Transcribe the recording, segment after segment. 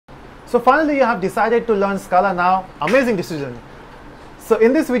So finally you have decided to learn Scala now. Amazing decision. So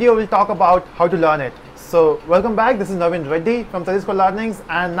in this video we'll talk about how to learn it. So welcome back, this is Navin Reddy from Telusko Learnings,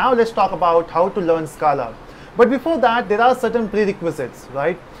 and now let's talk about how to learn Scala. But before that, there are certain prerequisites,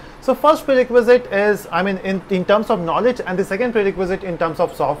 right? So first prerequisite is, in terms of knowledge, and the second prerequisite in terms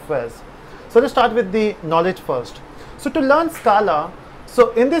of softwares. So let's start with the knowledge first. So to learn Scala,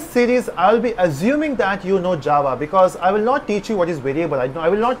 so in this series, I will be assuming that you know Java, because I will not teach you what is variable. I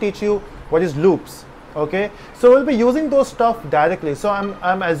will not teach you what is loops. Okay, so we'll be using those stuff directly. So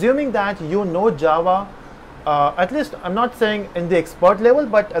I'm assuming that you know Java. At least I'm not saying in the expert level,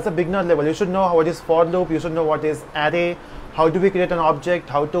 but as a beginner level, you should know what is for loop, you should know what is array, how do we create an object,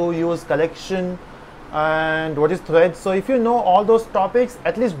 how to use collection, and what is thread. So if you know all those topics,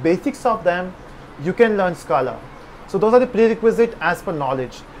 at least basics of them, you can learn Scala. So those are the prerequisite as per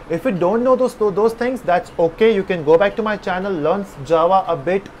knowledge. If you don't know those things, that's okay. You can go back to my channel, learn Java a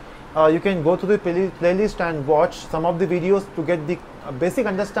bit. You can go to the playlist and watch some of the videos to get the basic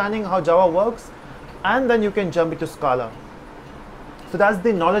understanding how Java works, and then you can jump into Scala. So that's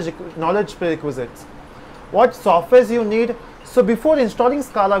the knowledge prerequisites. What softwares you need? So before installing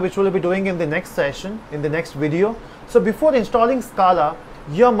Scala, which we'll be doing in the next session, in the next video. So before installing Scala,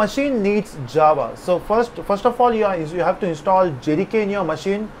 your machine needs Java. So first of all, you have to install JDK in your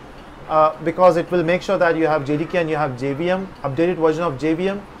machine, because it will make sure that you have JDK and you have JVM, updated version of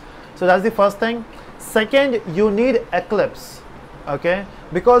JVM. So that's the first thing. Second, you need Eclipse. Okay,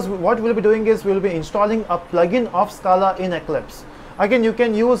 because what we'll be doing is we'll be installing a plugin of Scala in Eclipse. Again, you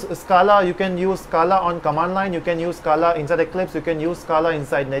can use Scala on command line, you can use Scala inside Eclipse, you can use Scala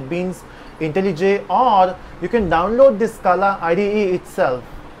inside NetBeans, IntelliJ, or you can download the Scala IDE itself.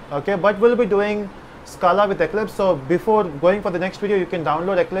 Okay, but we'll be doing Scala with Eclipse. So before going for the next video, you can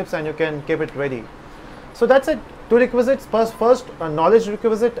download Eclipse and you can keep it ready. So that's it. Two requisites. First a knowledge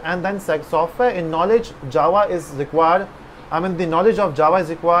requisite, and then software. In knowledge, Java is required. The knowledge of Java is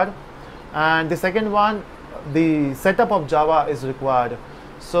required, and the second one, the setup of Java is required.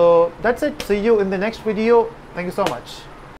 So that's it. See you in the next video. Thank you so much.